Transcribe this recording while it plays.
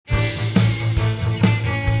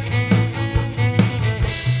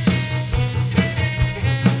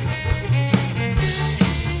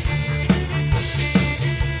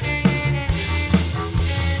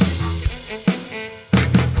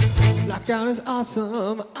Lockdown is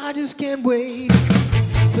awesome, I just can't wait.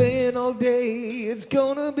 Playing all day, it's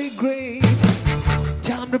gonna be great.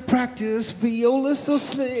 Time to practice, viola so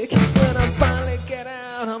slick. When I finally get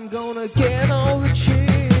out, I'm gonna get all the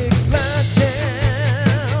chicks.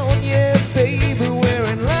 Lockdown, yeah baby, we're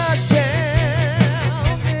in lockdown.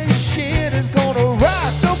 This shit is gonna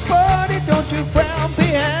rock, so party, don't you frown, be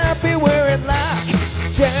happy, we're in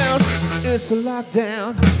lockdown. It's a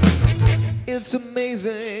lockdown. It's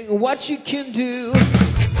amazing what you can do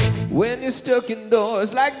when you're stuck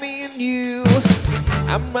indoors like me and you.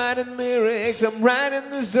 I'm writing lyrics, I'm right in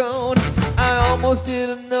the zone. I almost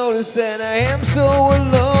didn't notice that I am so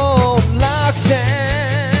alone.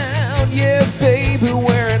 Lockdown, yeah baby,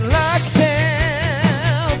 we're in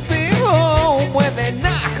lockdown. Be home when they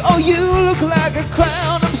knock, oh you look like a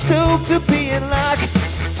clown. I'm stoked to be in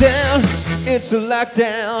lockdown. It's a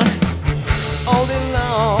lockdown. All day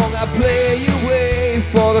long I play away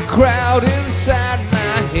for the crowd inside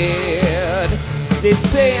my head. They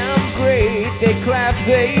say I'm great, they clap,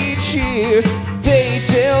 they cheer. They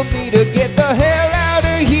tell me to get the hell out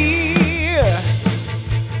of here.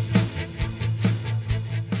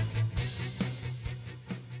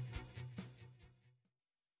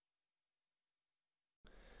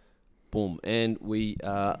 Boom, and we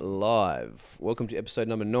are live. Welcome to episode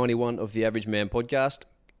number 91 of the Average Man podcast.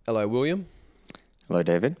 Hello, William. Hello,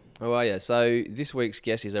 David. How are you? So this week's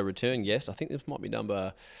guest is a return guest. I think this might be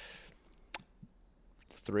number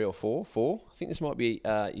 3 or 4. 4. I think this might be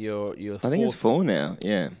your I think it's 4 now.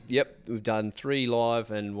 Yeah. Yep, we've done 3 live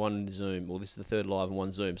and 1 Zoom. Well, this is the 3rd live and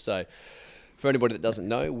 1 Zoom. So for anybody that doesn't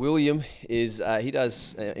know, William is he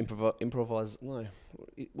does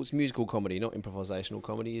what's musical comedy, not improvisational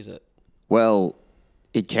comedy, is it? Well,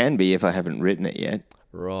 it can be if I haven't written it yet.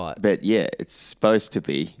 Right. But yeah, it's supposed to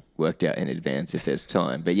be worked out in advance if there's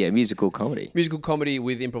time. But yeah, musical comedy. Musical comedy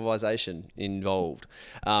with improvisation involved.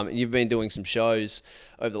 You've been doing some shows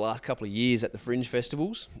over the last couple of years at the Fringe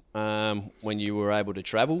festivals. When you were able to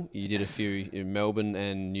travel, you did a few in Melbourne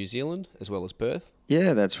and New Zealand, as well as Perth.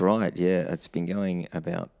 Yeah, that's right. Yeah, it's been going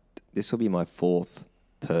about, this will be my 4th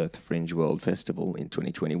Perth Fringe World Festival in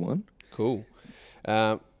 2021. Cool.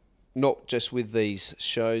 Not just with these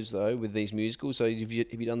shows, though, with these musicals. So have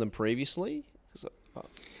you done them previously?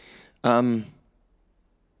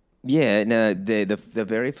 Yeah, no, the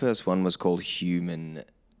very first one was called Human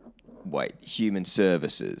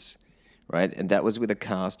Services, right? And that was with a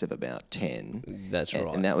cast of about 10. That's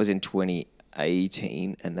right. And that was in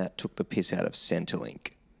 2018, and that took the piss out of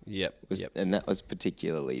Centrelink. Yep. And that was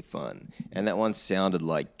particularly fun. And that one sounded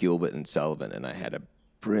like Gilbert and Sullivan, and I had a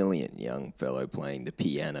brilliant young fellow playing the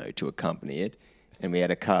piano to accompany it. And we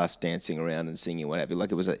had a cast dancing around and singing, what have you.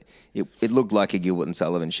 Like it looked like a Gilbert and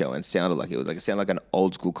Sullivan show, and sounded like it sounded like an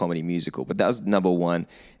old school comedy musical. But that was number 1.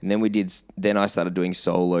 And then I started doing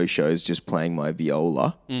solo shows, just playing my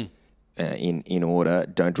viola in order.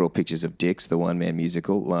 Don't Draw Pictures of Dicks, the one-man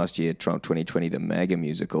musical. Last year, Trump 2020, the MAGA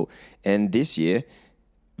musical. And this year,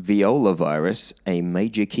 Viola Virus, a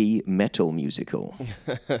major key metal musical.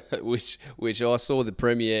 which I saw the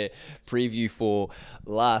premiere preview for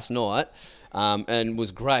last night. And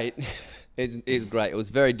was great. It's great. It was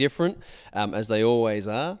very different, as they always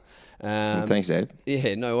are. Thanks, Dave.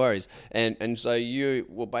 Yeah, no worries. And so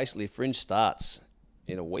basically Fringe starts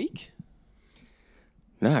in a week?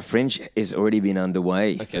 No, Fringe has already been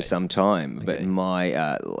underway for some time. Okay. But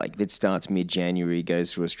my, it starts mid-January,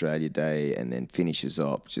 goes through Australia Day, and then finishes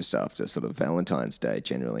up just after sort of Valentine's Day,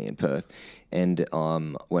 generally in Perth. And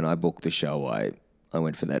when I booked the show, I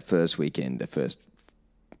went for that first weekend,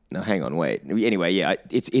 No, hang on, wait. Anyway, yeah,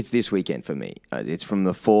 it's this weekend for me. It's from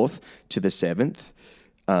the 4th to the 7th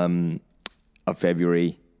of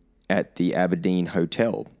February at the Aberdeen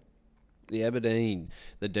Hotel. The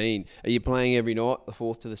Dean. Are you playing every night, the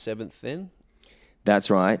 4th to the 7th then? That's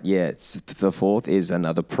right, yeah. The 4th is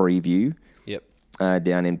another preview. Yep.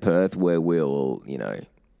 Down in Perth, where we'll,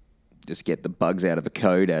 just get the bugs out of the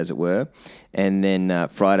code, as it were. And then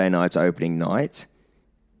Friday night's opening night.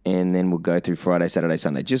 And then we'll go through Friday, Saturday,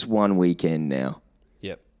 Sunday. Just one weekend now.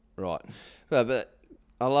 Yep, right. But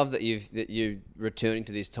I love that you're returning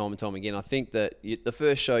to this time and time again. I think that the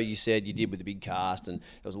first show you said you did with a big cast, and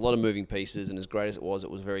there was a lot of moving pieces, and as great as it was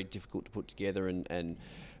very difficult to put together and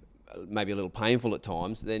maybe a little painful at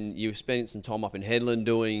times. Then you were spending some time up in Headland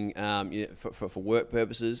doing for work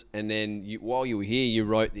purposes, and then while you were here, you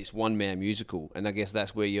wrote this one-man musical, and I guess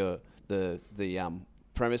that's where the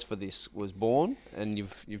premise for this was born, and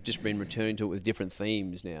you've just been returning to it with different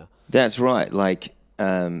themes now. That's right. Back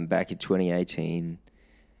in 2018,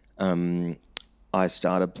 I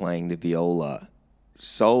started playing the viola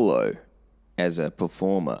solo as a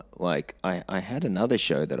performer. Like I had another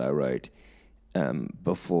show that I wrote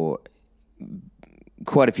before,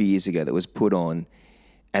 quite a few years ago, that was put on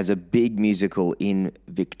as a big musical in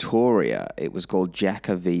Victoria. It was called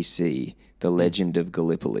Jacka VC, The Legend of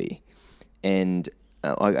Gallipoli. And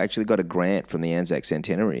I actually got a grant from the Anzac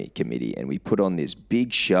Centenary Committee, and we put on this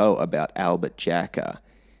big show about Albert Jacka,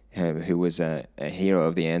 who was a hero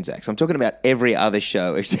of the Anzacs. I'm talking about every other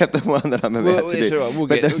show except the one that I'm about to do.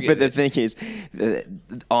 Right. But the thing is,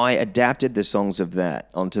 I adapted the songs of that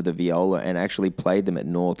onto the viola and actually played them at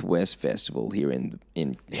Northwest Festival here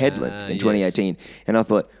in Headland in 2018. And I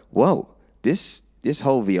thought, whoa, this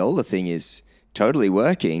whole viola thing is totally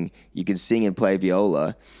working. You can sing and play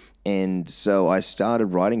viola. And so I started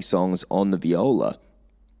writing songs on the viola,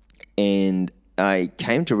 and I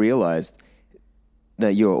came to realize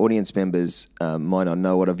that your audience members might not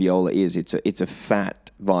know what a viola is. It's a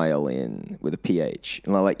fat violin with a pH.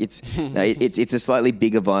 Like it's a slightly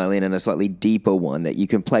bigger violin and a slightly deeper one that you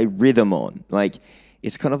can play rhythm on. Like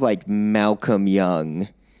it's kind of like Malcolm Young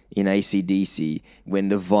in AC/DC when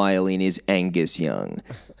the violin is Angus Young.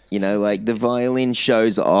 You know, like the violin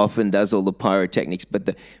shows off and does all the pyrotechnics, but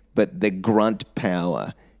the grunt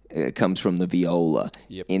power comes from the viola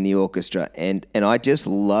in the orchestra, and I just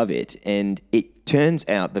love it. And it turns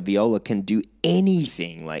out the viola can do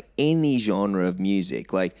anything, like any genre of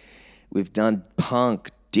music. Like we've done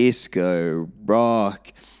punk, disco,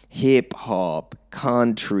 rock, hip hop,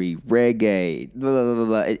 country, reggae, blah, blah, blah,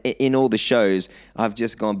 blah. In all the shows, I've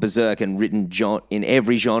just gone berserk and written in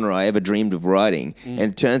every genre I ever dreamed of writing. And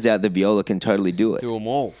it turns out the viola can totally do it. Do them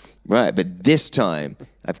all. Right, but this time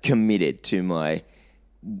I've committed to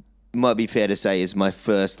might be fair to say, is my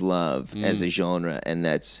first love as a genre, and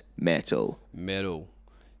that's metal. Metal,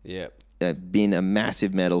 yeah. I've been a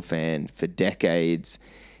massive metal fan for decades,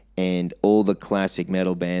 and all the classic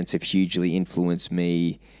metal bands have hugely influenced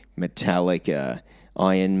me. Metallica,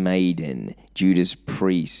 Iron Maiden, Judas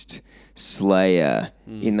Priest, Slayer,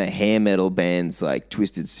 in the hair metal bands like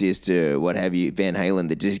Twisted Sister, what have you, Van Halen,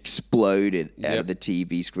 that just exploded out of the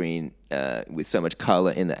TV screen with so much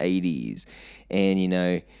color in the 80s. And, you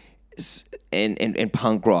know, and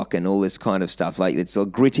punk rock and all this kind of stuff. Like, it's all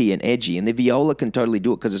gritty and edgy, and the viola can totally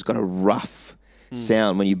do it because it's got a rough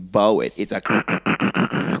sound. When you bow it, it's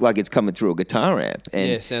like it's coming through a guitar amp. And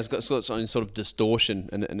yeah, sounds got sort of distortion,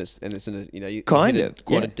 and it's in a, you know, you kind hit of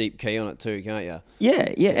quite a deep key on it too, can't you?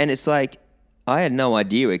 Yeah, and it's like I had no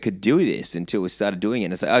idea it could do this until we started doing it.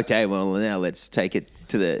 And it's like, okay, well now let's take it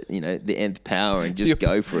to the nth power and just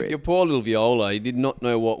go for it. Your poor little viola, he did not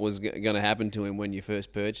know what was going to happen to him when you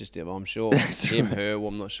first purchased him. I'm sure him, her. Well,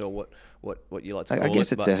 I'm not sure what you like to call it. I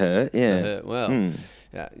guess it's a her. Yeah. It's a her. Well,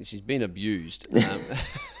 yeah, she's been abused.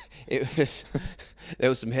 There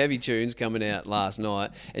was some heavy tunes coming out last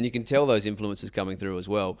night, and you can tell those influences coming through as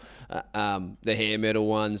well. The hair metal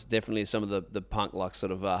ones, definitely some of the punk, like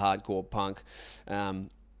sort of hardcore punk.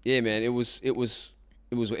 Yeah, man, it was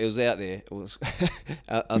out there. It was.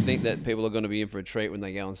 I think that people are going to be in for a treat when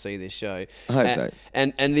they go and see this show. I hope so.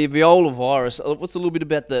 And the Viola Virus. What's a little bit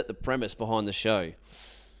about the premise behind the show?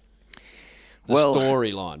 The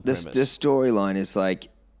storyline. The storyline is like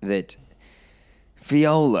that.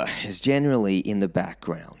 Viola is generally in the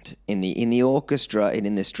background. In the orchestra and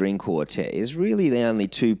in the string quartet is really the only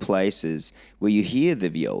two places where you hear the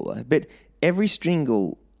viola. But every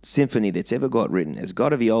single symphony that's ever got written has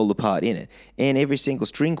got a viola part in it. And every single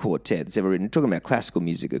string quartet that's ever written, talking about classical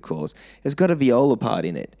music, of course, has got a viola part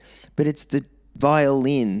in it. But it's the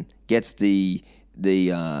violin gets the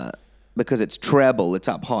because it's treble, it's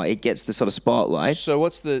up high, it gets the sort of spotlight. So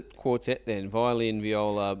what's the quartet then? Violin,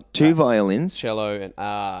 viola... Two violins. Cello and...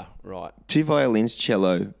 right. Two violins,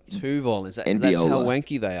 cello. Two violins. And that's viola. How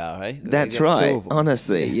wanky they are, eh? That's right.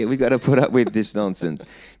 Honestly, yeah, we got to put up with this nonsense.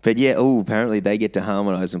 But yeah, apparently they get to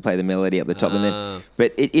harmonise and play the melody up the top. And then,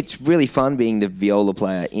 but it's really fun being the viola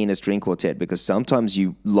player in a string quartet, because sometimes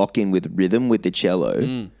you lock in with rhythm with the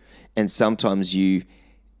cello, and sometimes you...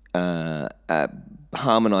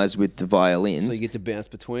 harmonise with the violins. So you get to bounce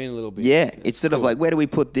between a little bit. Yeah, it's sort of like, where do we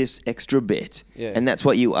put this extra bit? Yeah. And that's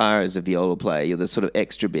what you are as a viola player. You're the sort of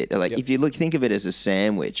extra bit. Like if you think of it as a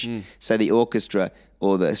sandwich, say the orchestra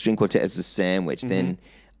or the string quartet as a sandwich, then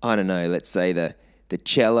I don't know, let's say the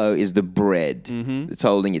cello is the bread that's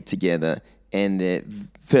holding it together, and the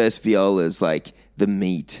first viola is like the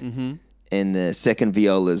meat, and the second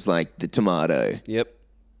viola is like the tomato. Yep.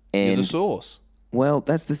 And you're the sauce. Well,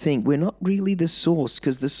 that's the thing. We're not really the sauce,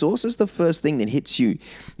 because the sauce is the first thing that hits you.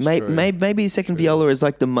 Maybe the second viola is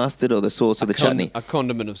like the mustard or the sauce or the chutney. A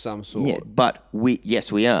condiment of some sort. Yeah, but we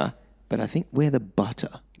are. But I think we're the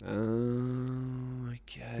butter.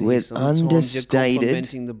 Okay. We're Sometimes understated. You're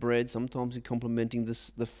complimenting the bread. Sometimes you're complimenting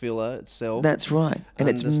the filler itself. That's right. And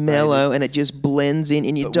it's Understated. mellow and it just blends in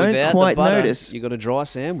and you But don't without quite the butter, notice. You got a dry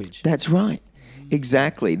sandwich. That's right.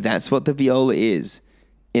 Exactly. That's what the viola is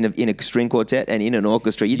in a string quartet and in an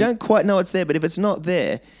orchestra. You don't quite know it's there, but if it's not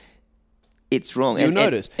there, it's wrong. You'll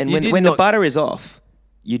notice. And You when, did when the not- butter is off,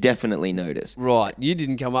 you definitely notice. Right. You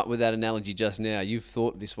didn't come up with that analogy just now. You've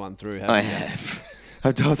thought this one through, haven't I you? have.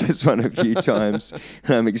 I've told this one a few times,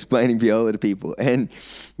 and I'm explaining viola to people.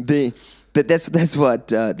 But that's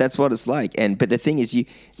what it's like. But the thing is, you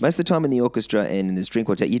most of the time in the orchestra and in the string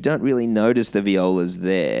quartet, you don't really notice the violas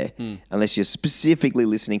there unless you're specifically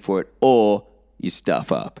listening for it or you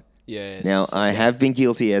stuff up. Yes. Now, I have been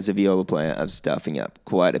guilty as a viola player of stuffing up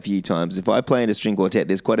quite a few times. If I play in a string quartet,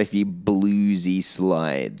 there's quite a few bluesy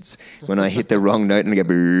slides when I hit the wrong note and I go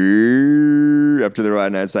brrrr up to the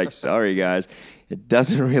right note. It's like, sorry, guys. It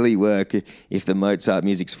doesn't really work if the Mozart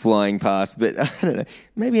music's flying past. But I don't know.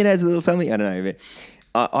 Maybe it has a little something. I don't know.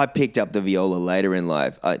 But I picked up the viola later in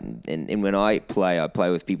life. And when I play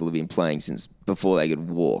with people who've been playing since before they could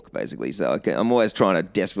walk, basically. So I'm always trying to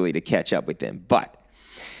desperately to catch up with them. But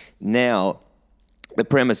now, the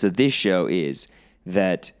premise of this show is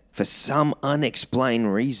that for some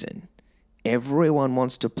unexplained reason, everyone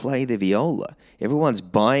wants to play the viola. Everyone's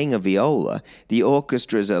buying a viola. The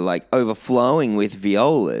orchestras are like overflowing with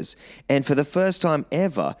violas. And for the first time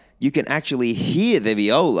ever, you can actually hear the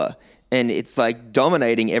viola. And it's like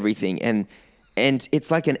dominating everything. And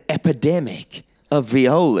it's like an epidemic of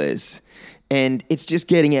violas. And it's just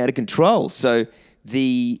getting out of control. So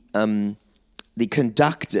the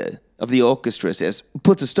conductor of the orchestra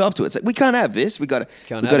puts a stop to it. It's like, we can't have this. We've got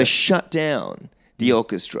to shut down the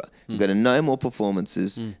orchestra. We've got to no more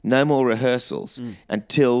performances, no more rehearsals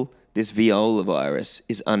until this viola virus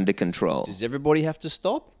is under control. Does everybody have to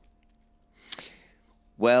stop?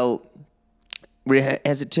 Well,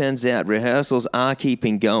 as it turns out, rehearsals are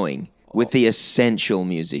keeping going with the essential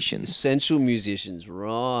musicians. Essential musicians,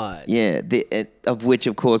 right. Yeah, of which,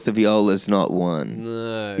 of course, the viola's not one.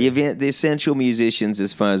 No. The essential musicians,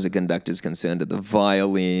 as far as the conductor's concerned, are the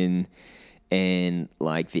violin and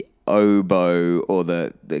like the oboe or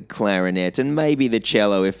the clarinet and maybe the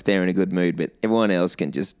cello if they're in a good mood, but everyone else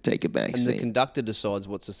can just take a back And seat. the conductor decides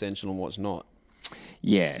what's essential and what's not.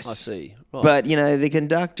 Yes. I see. Right. But, the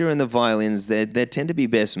conductor and the violins, they tend to be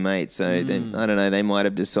best mates, so I don't know, they might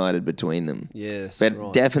have decided between them. Yes, But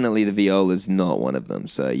right. definitely the viola's not one of them,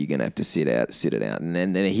 so you're going to have to sit it out. And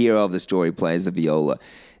then the hero of the story plays the viola,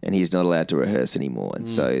 and he's not allowed to rehearse anymore. And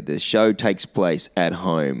so the show takes place at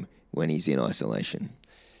home when he's in isolation.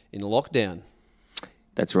 In lockdown.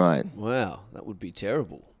 That's right. Wow, that would be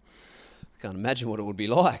terrible. I can't imagine what it would be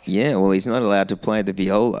like. Yeah, well, he's not allowed to play the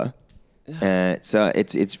viola. So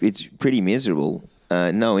it's pretty miserable.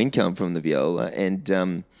 No income from the viola,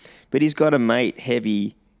 but he's got a mate,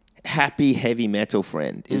 happy heavy metal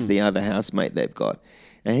friend is the other housemate they've got,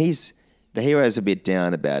 and the hero's a bit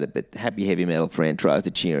down about it, but the happy heavy metal friend tries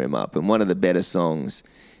to cheer him up. And one of the better songs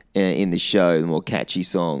in the show, the more catchy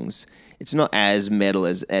songs. It's not as metal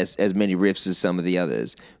as many riffs as some of the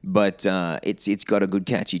others, but it's got a good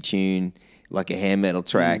catchy tune, like a hair metal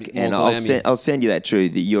track. And I'll send you that too.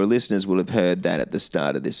 Your listeners will have heard that at the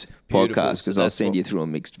start of this Beautiful. podcast because So I'll that's send you through a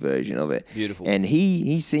mixed version of it. Beautiful. And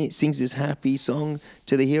he sings this happy song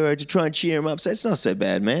to the hero to try and cheer him up. So it's not so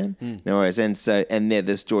bad, man. No worries. And then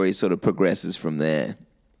the story sort of progresses from there.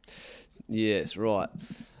 Yes, right.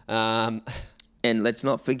 And let's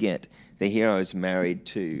not forget, the hero is married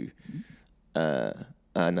to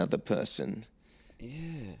another person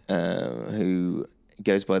who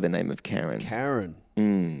goes by the name of Karen. Karen.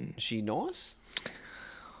 Is she nice?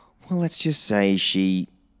 Well, let's just say she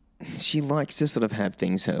likes to sort of have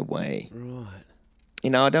things her way. Right.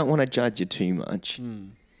 I don't want to judge her too much.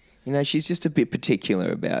 She's just a bit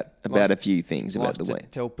particular about a few things about the way.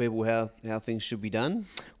 Tell people how things should be done.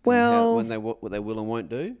 Well, what they will and won't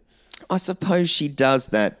do. I suppose she does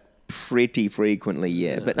that pretty frequently,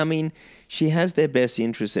 yeah. But I mean, she has their best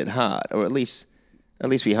interests at heart, or at least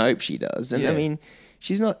we hope she does. And I mean,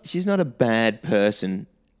 she's not a bad person,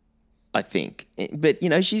 I think. But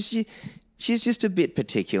she's just a bit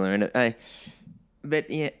particular, and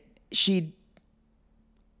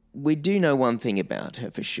we do know one thing about her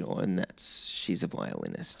for sure, and that's she's a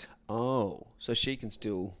violinist. Oh, so she can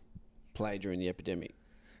still play during the epidemic.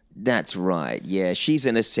 That's right. Yeah, she's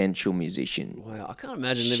an essential musician. Wow, I can't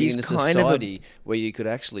imagine living She's in a kind of society where you could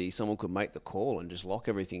someone could make the call and just lock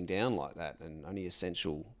everything down like that, and only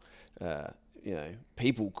essential,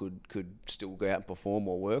 people could still go out and perform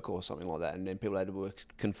or work or something like that, and then people had to work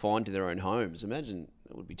confined to their own homes. Imagine,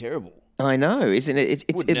 it would be terrible. I know, isn't it?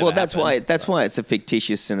 Would never Well, that's happen, why it's a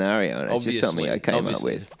fictitious scenario, and it's just something I came up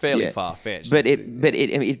obviously, with. it's fairly Yeah. far-fetched. But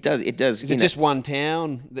it does. Is it just one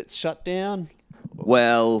town that's shut down,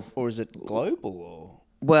 well? or is it global? Or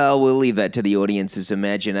Well, we'll leave that to the audience's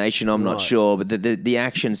imagination. I'm not Right. sure, but the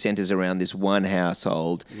action centers around this one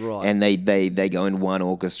household, Right. and they go in one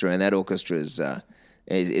orchestra, and that orchestra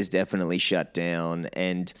is definitely shut down.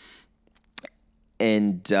 And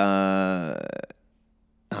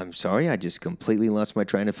I'm sorry, I just completely lost my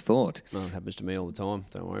train of thought. no, it happens to me all the time.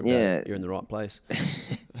 Don't worry about Yeah. it. You're in the right place.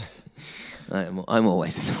 I'm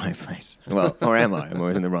always in the right place. Well, or am I? I'm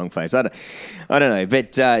always in the wrong place. I don't know.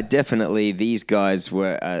 But definitely these guys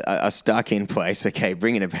are stuck in place. Okay,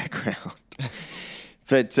 bringing it back around.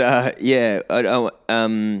 But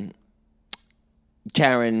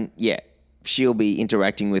Karen, she'll be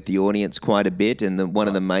interacting with the audience quite a bit. And one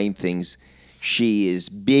of the main things she is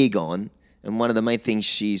big on, and one of the main things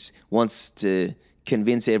she's wants to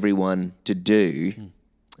convince everyone to do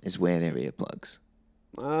is wear their earplugs.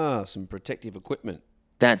 Some protective equipment.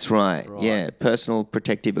 That's right. Yeah, personal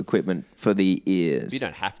protective equipment for the ears. You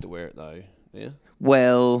don't have to wear it though, yeah?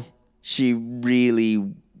 Well, she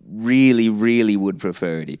really, really, really would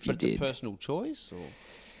prefer it if you But it's did. a personal choice, or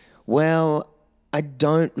Well, I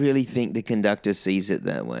don't really think the conductor sees it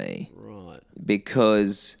that way right?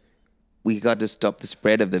 because we got to stop the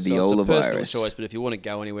spread of the So viola it's a personal virus. choice, but if you want to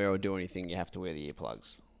go anywhere or do anything, you have to wear the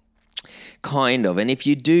earplugs. Kind of. And if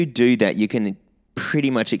you do that, you can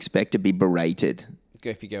pretty much expect to be berated.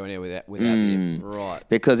 If you go anywhere without the right.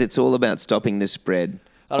 Because it's all about stopping the spread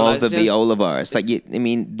I don't know, of the it sounds- viola virus. Like,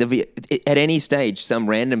 at any stage, some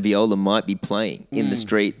random viola might be playing in the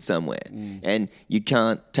street somewhere, and you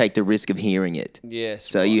can't take the risk of hearing it. Yes,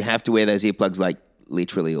 So right. you have to wear those earplugs like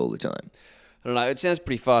literally all the time. I don't know. It sounds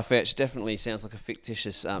pretty far-fetched. Definitely sounds like a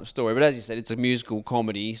fictitious story. But as you said, it's a musical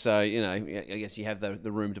comedy, so I guess you have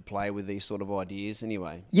the room to play with these sort of ideas.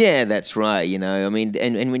 Anyway, Yeah, that's right. I mean,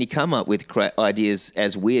 and when you come up with ideas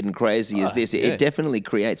as weird and crazy as this, yeah. it definitely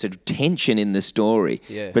creates a tension in the story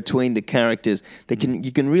Yeah. between the characters that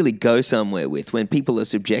you can really go somewhere with when people are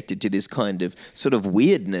subjected to this kind of sort of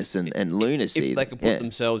weirdness and lunacy. if they could put Yeah.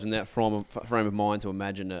 themselves in that frame of mind to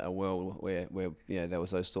imagine a world where there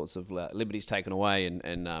was those sorts of liberties taken away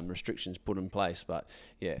and restrictions put in place. But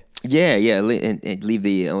yeah, and leave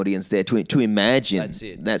the audience there to imagine That's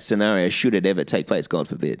it. that scenario should it ever take place, God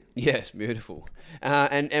forbid. yes, beautiful.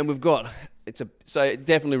 And we've got so it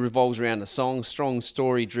definitely revolves around the strong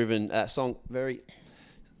story-driven very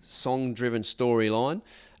song-driven storyline.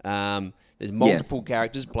 There's multiple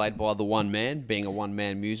characters played by the one man, being a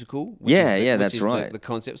one-man musical. Which That's is right. The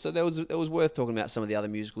concept. So that was worth talking about some of the other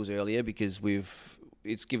musicals earlier because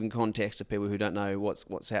it's given context to people who don't know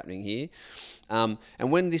what's happening here. And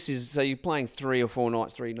when this is, so you're playing 4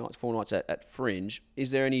 nights at Fringe. Is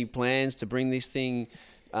there any plans to bring this thing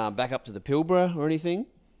back up to the Pilbara or anything?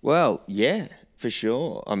 Well, yeah, for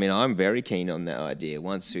sure. I mean, I'm very keen on that idea.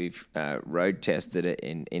 Once we've road tested it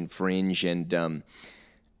in Fringe and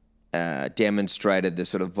demonstrated the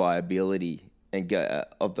sort of viability and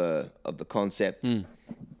of the concept,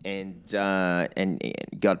 and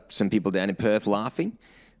got some people down in Perth laughing,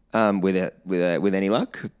 with any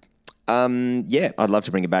luck. I'd love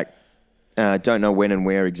to bring it back. Don't know when and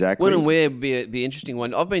where exactly. When and where would be an interesting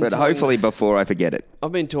one. but hopefully before I forget it.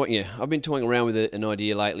 I've been toying around with an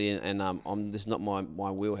idea lately, and this is not my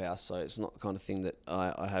wheelhouse, so it's not the kind of thing that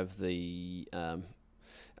I have the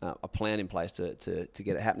a plan in place to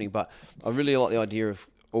get it happening. But I really like the idea of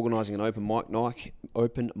organising an open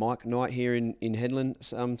mic night here in Headland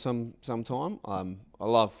sometime. I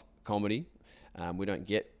love comedy. We don't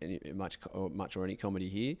get much or any comedy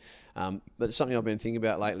here, but it's something I've been thinking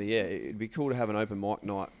about lately. Yeah, it'd be cool to have an open mic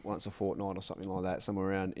night once a fortnight or something like that, somewhere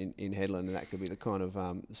around in Headland, and that could be the kind of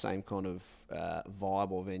the same kind of vibe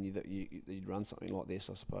or venue that you'd run something like this,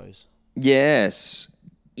 I suppose. Yes,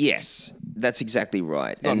 that's exactly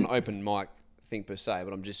right. Not an open mic thing per se,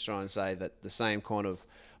 but I'm just trying to say that the same kind of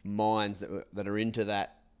minds that are into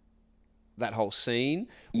that whole scene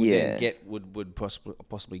would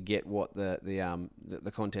possibly get what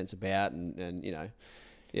the content's about and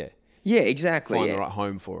exactly. find the right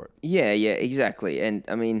home for it. Yeah, exactly. And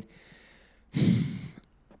I mean,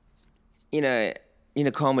 in a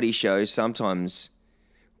comedy show, sometimes,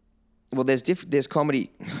 well, there's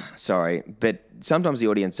comedy. Sorry, but sometimes the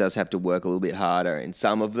audience does have to work a little bit harder in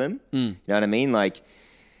some of them. You know what I mean? Like,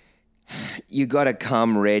 you got to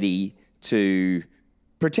come ready to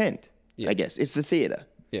pretend. I guess it's the theater.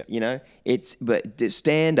 Yeah. But the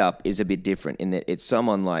stand-up is a bit different in that it's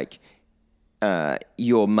someone like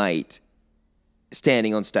your mate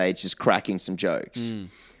standing on stage just cracking some jokes.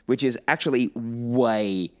 which is actually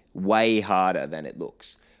way harder than it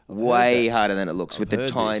looks. Way harder than it looks with the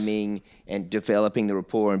timing and developing the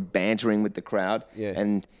rapport and bantering with the crowd. Yeah.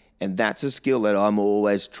 And that's a skill that I'm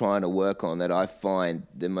always trying to work on, that I find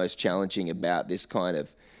the most challenging about this kind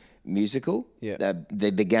of musical. Yeah.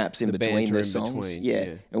 The gaps in between banter the in songs. between, Yeah.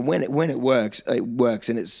 yeah. And when it works,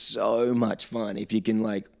 and it's so much fun if you can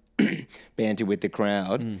like banter with the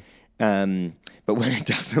crowd. But when it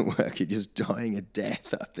doesn't work, you're just dying a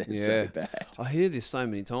death up there so bad. I hear this so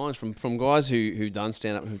many times from guys who've done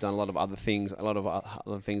stand-up, who've done a lot of other things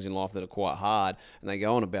in life that are quite hard, and they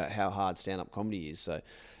go on about how hard stand-up comedy is. So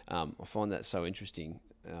I find that so interesting,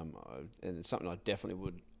 and it's something I definitely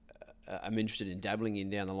would. I'm interested in dabbling in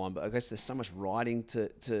down the line, but I guess there's so much writing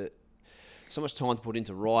so much time to put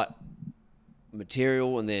into write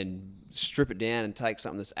material and then strip it down and take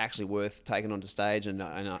something that's actually worth taking onto stage. And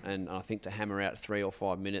I think to hammer out 3 or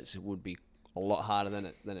 5 minutes, it would be a lot harder than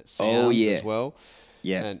it sounds as well.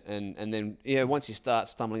 Yeah. And then once you start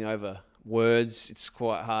stumbling over words, it's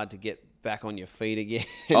quite hard to get back on your feet again.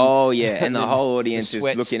 And the whole audience is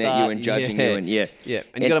looking at you and judging you, and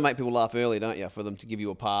and you got to make people laugh early, don't you, for them to give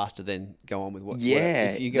you a pass to then go on with what.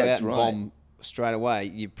 Yeah, if you go that's out and right. bomb straight away,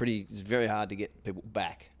 it's very hard to get people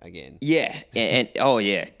back again. Yeah, and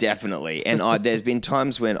definitely. And there's been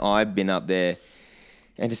times when I've been up there,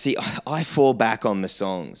 and to see, I fall back on the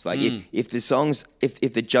songs. Like if the songs,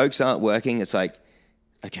 if the jokes aren't working, it's like,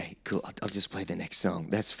 okay, cool. I'll just play the next song.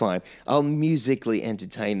 That's fine. I'll musically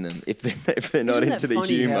entertain them if they're not into the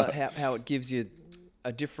humor. How it gives you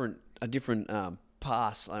a different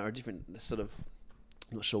pass or a different sort of.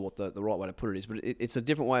 I'm not sure what the right way to put it is, but it's a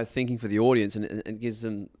different way of thinking for the audience, and it gives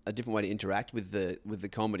them a different way to interact with the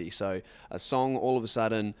comedy. So a song, all of a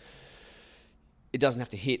sudden, it doesn't have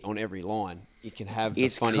to hit on every line. You can have the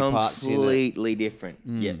funny parts in it. It's completely different.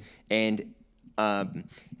 Yeah, and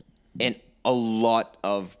a lot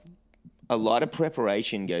of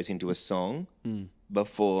preparation goes into a song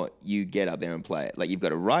before you get up there and play it. Like, you've got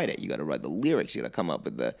to write it, you've got to write the lyrics, you've got to come up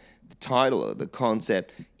with the title or the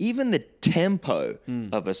concept. Even the tempo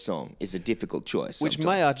of a song is a difficult choice. Which,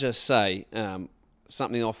 may I just say,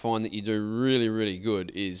 something I find that you do really, really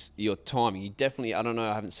good is your timing. You definitely, I don't know,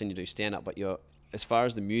 I haven't seen you do stand-up, but as far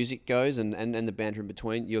as the music goes and the banter in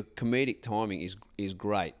between, your comedic timing is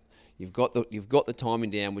great. You've got the timing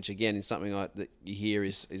down, which again is something that you hear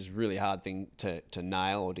is really hard thing to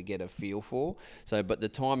nail or to get a feel for. So, but the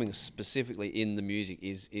timing specifically in the music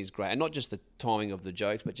is great, and not just the timing of the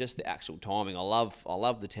jokes, but just the actual timing. I love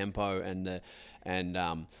the tempo and the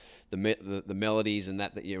melodies and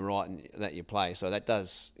that you write and that you play. So that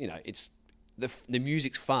does, it's. The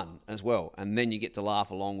music's fun as well, and then you get to laugh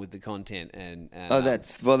along with the content.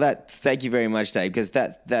 Thank you very much, Dave, because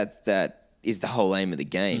that is the whole aim of the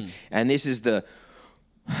game. And this is the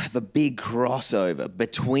big crossover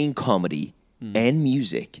between comedy and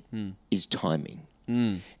music is timing.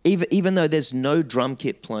 Even though there's no drum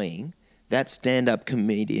kit playing, that stand-up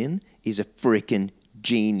comedian is a freaking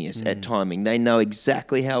genius at timing. They know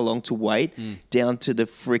exactly how long to wait, down to the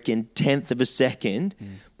freaking 10th of a second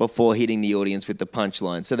before hitting the audience with the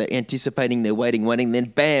punchline. So they're anticipating, they're waiting, then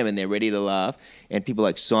bam, and they're ready to laugh. And people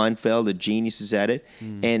like Seinfeld are geniuses at it.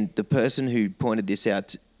 And the person who pointed this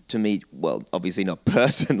out to me, well, obviously not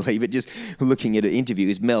personally, but just looking at an interview,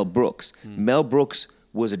 is Mel Brooks. Mel Brooks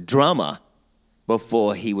was a drummer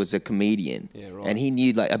before he was a comedian. Yeah, right. And he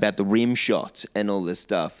knew about the rim shot and all this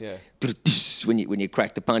stuff. Yeah. When you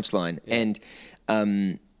crack the punchline. Yeah.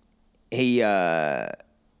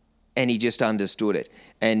 And he just understood it.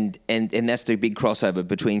 And that's the big crossover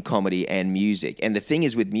between comedy and music. And the thing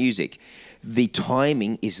is, with music, the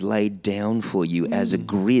timing is laid down for you as a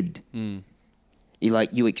grid.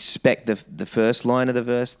 You expect the first line of the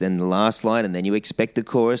verse, then the last line, and then you expect the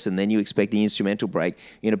chorus, and then you expect the instrumental break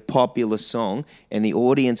in a popular song, and the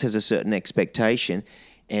audience has a certain expectation,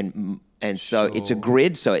 and so it's a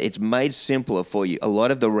grid, so it's made simpler for you. A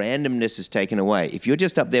lot of the randomness is taken away. If you're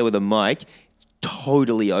just up there with a mic,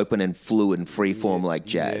 totally open and fluid and free form like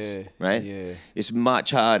jazz, right? Yeah. It's much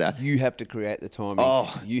harder. You have to create the timing.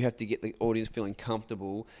 You have to get the audience feeling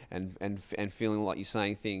comfortable and feeling like you're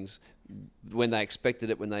saying things when they expected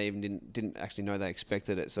it, when they even didn't actually know they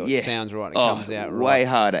expected it. So it sounds right, it comes out right. Way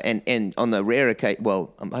harder. And on the rare occasion,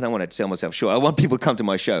 well, I don't want to sell myself short. I want people to come to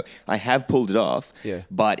my show. I have pulled it off,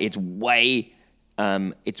 but it's way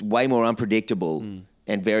more unpredictable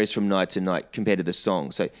and varies from night to night compared to the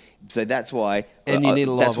song. So that's why. And you need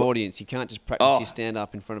a live audience. You can't just practice your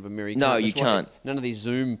stand-up in front of a mirror. You can't. None of these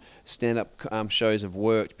Zoom stand-up shows have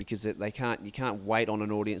worked because you can't wait on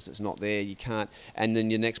an audience that's not there. You can't. And then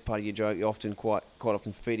your next part of your joke, you're often quite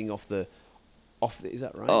often feeding off the off. Is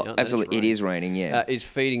that right? Oh, No, that absolutely. It is raining, yeah. Is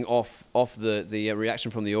feeding off the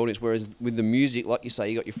reaction from the audience. Whereas with the music, like you say,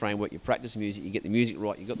 you got your framework, you practice music, you get the music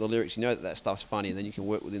right, you got the lyrics, you know that stuff's funny, and then you can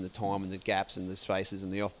work within the time and the gaps and the spaces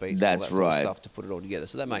and the offbeats. That's and all that sort right. of stuff to put it all together.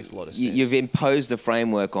 So that makes a lot of sense. You've imposed the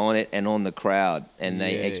framework on it and on the crowd, and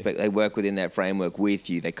they work within that framework with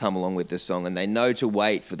you. They come along with the song, and they know to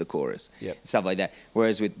wait for the chorus, stuff like that.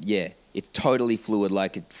 Whereas with it's totally fluid,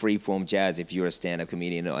 like a free-form jazz. If you're a stand-up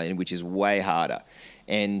comedian, which is way harder,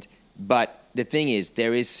 but the thing is,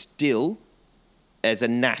 there is still as a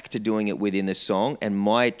knack to doing it within the song, and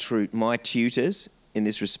my tutors in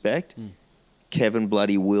this respect, Kevin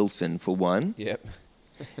Bloody Wilson for one. Yep.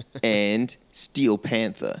 And Steel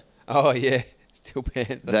Panther. Oh, yeah. Steel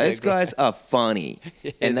Panther. Those guys are funny.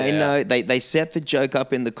 Yeah, and they set the joke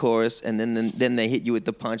up in the chorus, and then they hit you with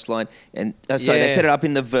the punchline. And they set it up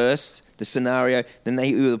in the verse, the scenario, then they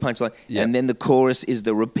hit you with the punchline. Yep. And then the chorus is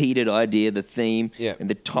the repeated idea, the theme, Yep. and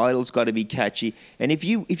the title's got to be catchy. And if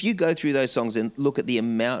you go through those songs and look at the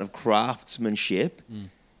amount of craftsmanship,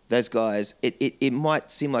 those guys, it might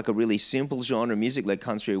seem like a really simple genre of music like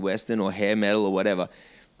country or western or hair metal or whatever,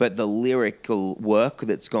 but the lyrical work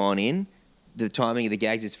that's gone in, the timing of the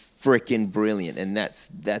gags is freaking brilliant, and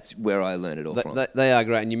that's where I learned it all from. They are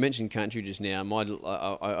great, and you mentioned country just now.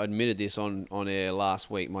 I admitted this on air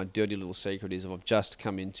last week. My dirty little secret is I've just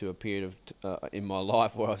come into a period of in my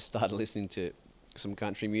life where I've started listening to some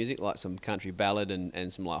country music, like some country ballad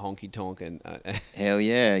and some like honky tonk and hell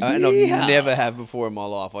yeah, and I've never have before in my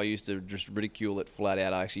life. I used to just ridicule it flat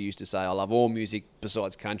out. I actually used to say I love all music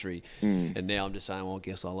besides country, and now I'm just saying, well, I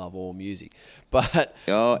guess I love all music. But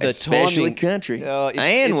especially country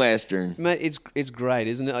and western. Mate, it's great,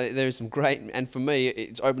 isn't it? There's some great, and for me,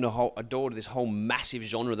 it's opened a door to this whole massive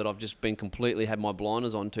genre that I've just been completely had my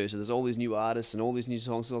blinders on to. So there's all these new artists and all these new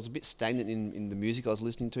songs. So I was a bit stagnant in the music I was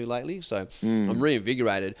listening to lately. So I'm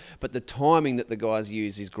reinvigorated, but the timing that the guys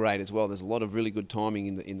use is great as well. There's a lot of really good timing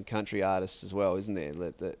in the country artists as well, isn't there?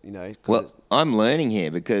 That you know. Well, I'm learning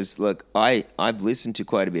here because look, I've listened to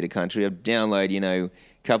quite a bit of country. I've downloaded, a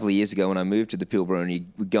couple of years ago when I moved to the Pilbara, and you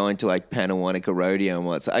would go into like Panawanica Rodeo and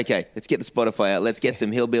what's okay, let's get the Spotify out, let's get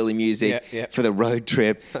some hillbilly music for the road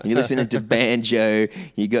trip. And you're listening to banjo.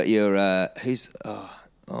 You got your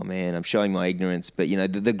Oh man, I'm showing my ignorance, but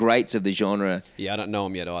the greats of the genre. Yeah, I don't know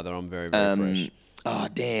them yet either. I'm very fresh. Oh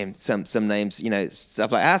damn! Some names,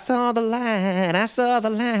 stuff like I saw the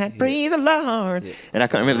light, praise the Lord, and I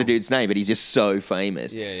can't remember the dude's name, but he's just so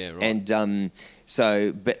famous. Yeah, right. And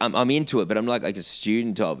but I'm into it, but I'm like a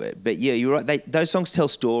student of it. But yeah, you're right. Those songs tell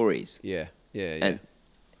stories. Yeah.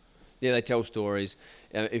 Yeah, they tell stories,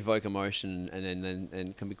 evoke emotion,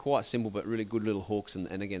 and can be quite simple, but really good little hooks.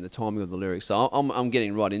 And again, the timing of the lyrics. So I'm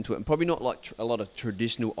getting right into it, and probably not like a lot of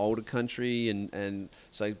traditional older country, and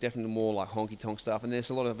so definitely more like honky tonk stuff. And there's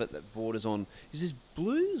a lot of it that borders on: is this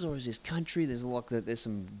blues or is this country? There's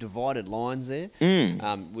some divided lines there,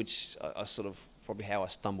 which I sort of. Probably how I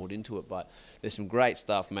stumbled into it, but there's some great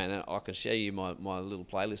stuff, man. I can share you my little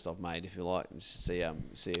playlist I've made if you like, and see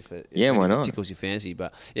if it why not? tickles your fancy.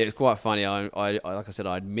 But yeah, it's quite funny. I like I said,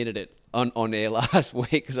 I admitted it on air last week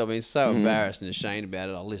because I've been so embarrassed and ashamed about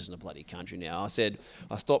it. I listen to bloody country now. I said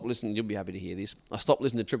I stopped listening. You'll be happy to hear this. I stopped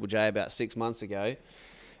listening to Triple J about 6 months ago.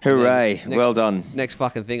 Hooray! Well done. Next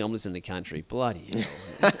fucking thing, I'm listening to country. Bloody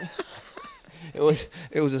hell.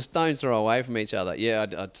 It was a stone's throw away from each other. Yeah,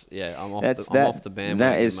 I'm off the bandwagon.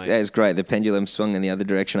 That is great. The pendulum swung in the other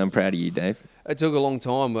direction. I'm proud of you, Dave. It took a long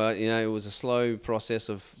time, but it was a slow process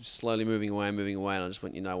of slowly moving away, and I just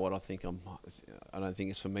went, you know what? I don't think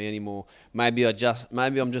it's for me anymore. Maybe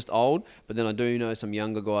I'm just old, but then I do know some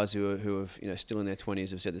younger guys who have still in their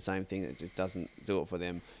 20s have said the same thing. It doesn't do it for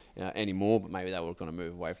them anymore. But maybe they were going to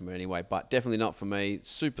move away from it anyway. But definitely not for me.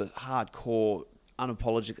 Super hardcore.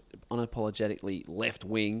 Unapologetically left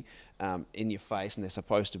wing, in your face, and they're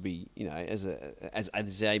supposed to be, as the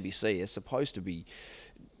ABC, they're supposed to be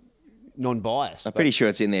non-biased. I'm pretty sure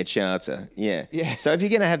it's in their charter. Yeah. So if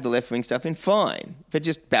you're going to have the left wing stuff in, fine, but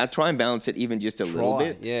just try and balance it even just a little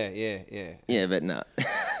bit. Yeah. Yeah, but no.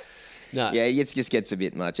 No. Yeah, it just gets a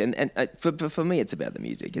bit much, and for me, it's about the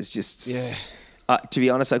music. It's just. To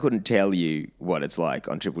be honest, I couldn't tell you what it's like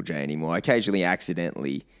on Triple J anymore. I occasionally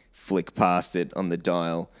accidentally flick past it on the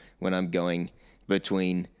dial when I'm going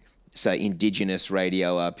between say, indigenous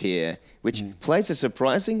radio up here, which plays a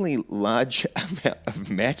surprisingly large amount of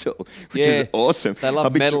metal, which is awesome. They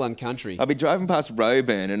love metal and country. I'll be driving past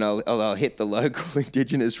Roburn and I'll hit the local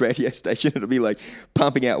indigenous radio station. It'll be like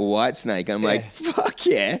pumping out Whitesnake. I'm like, fuck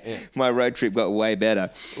yeah. My road trip got way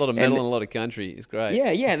better. A lot of metal and a lot of country. It's great.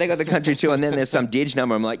 Yeah, they got the country too. And then there's some Dig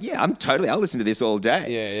number. I'm like, yeah, I'll listen to this all day.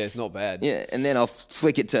 Yeah, it's not bad. Yeah, and then I'll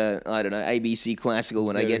flick it to, I don't know, ABC Classical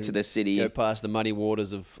when I get to the city. Go past the muddy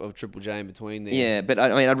waters of Triple J in between there. Yeah, but I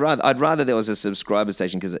mean, I'd rather there was a subscriber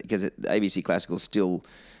station because ABC Classical still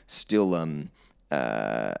the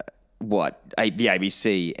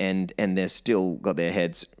ABC and they're still got their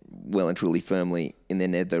heads well and truly firmly in their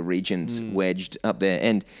nether regions wedged up there,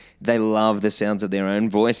 and they love the sounds of their own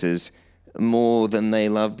voices more than they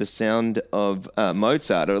love the sound of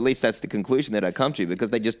Mozart, or at least that's the conclusion that I come to, because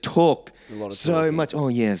they just talk so much. Oh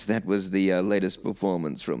yes, that was the latest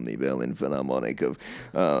performance from the Berlin Philharmonic of,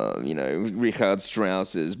 Richard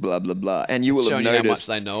Strauss's blah blah blah, and you will have noticed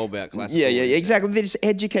how much they know about classical. Yeah, exactly. They're just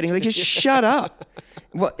educating. Like, just shut up.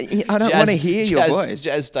 What? I don't want to hear your voice.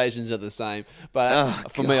 Jazz stations are the same, but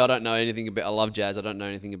for me, I don't know anything about. I love jazz. I don't know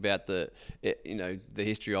anything about the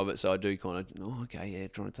history of it. So I do kind of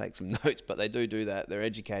trying to take some notes. But they do that. They're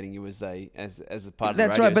educating you as a part of the radio station.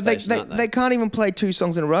 That's right. But they can't even play two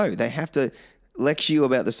songs in a row. They have to lecture you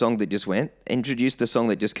about the song that just went, introduce the song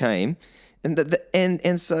that just came.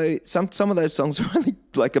 And so some of those songs are only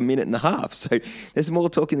like a minute and a half. So there's more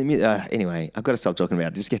talking than music. Anyway, I've got to stop talking about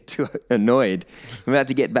it. I just get too annoyed. I'm about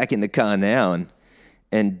to get back in the car now,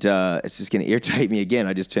 and it's just going to irritate me again.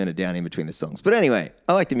 I just turn it down in between the songs. But anyway,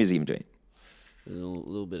 I like the music in between. There's a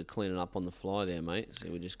little bit of cleaning up on the fly there, mate. So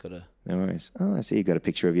we just got to... No worries. Oh, I see you got a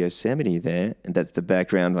picture of Yosemite there. And that's the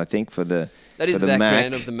background, I think, for the That is the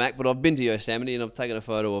background of the Mac. But I've been to Yosemite and I've taken a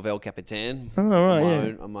photo of El Capitan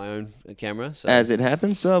on my own camera. So. As it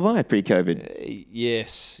happens, so have I, pre-COVID.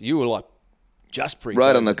 Yes. You were like just pre-COVID.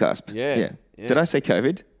 Right on the cusp. Yeah. Did I say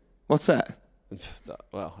COVID? What's that?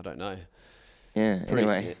 Well, I don't know. Yeah,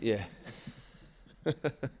 anyway. Yeah.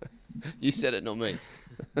 You said it, not me.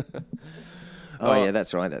 Oh, yeah,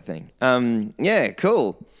 that's right, that thing. Yeah,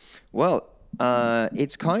 cool. Well,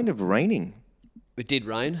 it's kind of raining. It did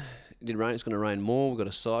rain. It's going to rain more. We've got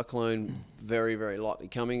a cyclone very, very likely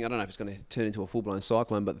coming. I don't know if it's going to turn into a full-blown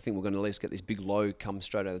cyclone, but I think we're going to at least get this big low come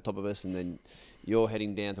straight over the top of us, and then you're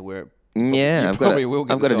heading down to where I've got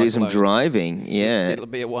to do some driving. Yeah. It'll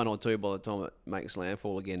be a 1 or 2 by the time it makes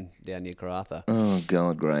landfall again down near Karratha. Oh,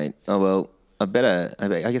 God, great. Oh, well, I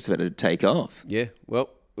guess I better take off. Yeah, well...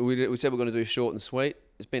 We said we're going to do short and sweet.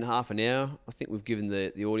 It's been half an hour. I think we've given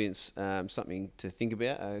the audience something to think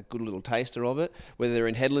about, a good little taster of it. Whether they're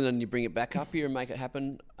in Headland and you bring it back up here and make it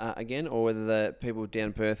happen again, or whether the people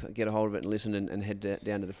down Perth get a hold of it and listen and head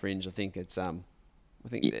down to the Fringe. I think it's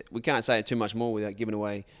that we can't say it too much more without giving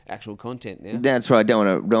away actual content now. That's right.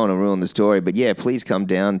 Don't want to ruin the story, but yeah, please come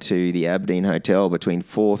down to the Aberdeen Hotel between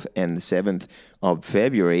 4th and the 7th of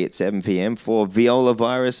February at 7 p.m. for Viola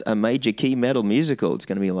Virus, a major key metal musical. It's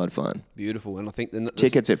going to be a lot of fun. Beautiful, and I think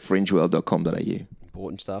tickets at fringeworld.com.au.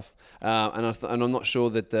 Important stuff, and I'm not sure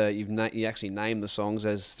that you actually named the songs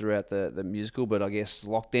as throughout the musical, but I guess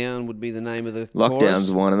Lockdown would be the name of the chorus.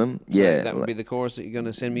 Lockdown's one of them. Yeah, so that would be the chorus that you're going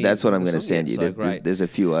to send me. That's what I'm going to send you. There's a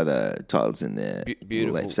few other titles in there.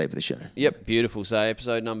 Beautiful. We'll save for the show. Yep, beautiful. So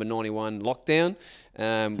episode number 91, Lockdown,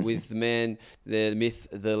 with the man, the myth,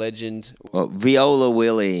 the legend. Well, Viola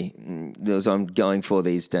Willie, that's what I'm going for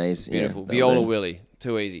these days. Beautiful. Yeah, Viola Willie.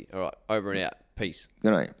 Too easy. All right, over and out. Peace.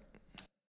 Good night.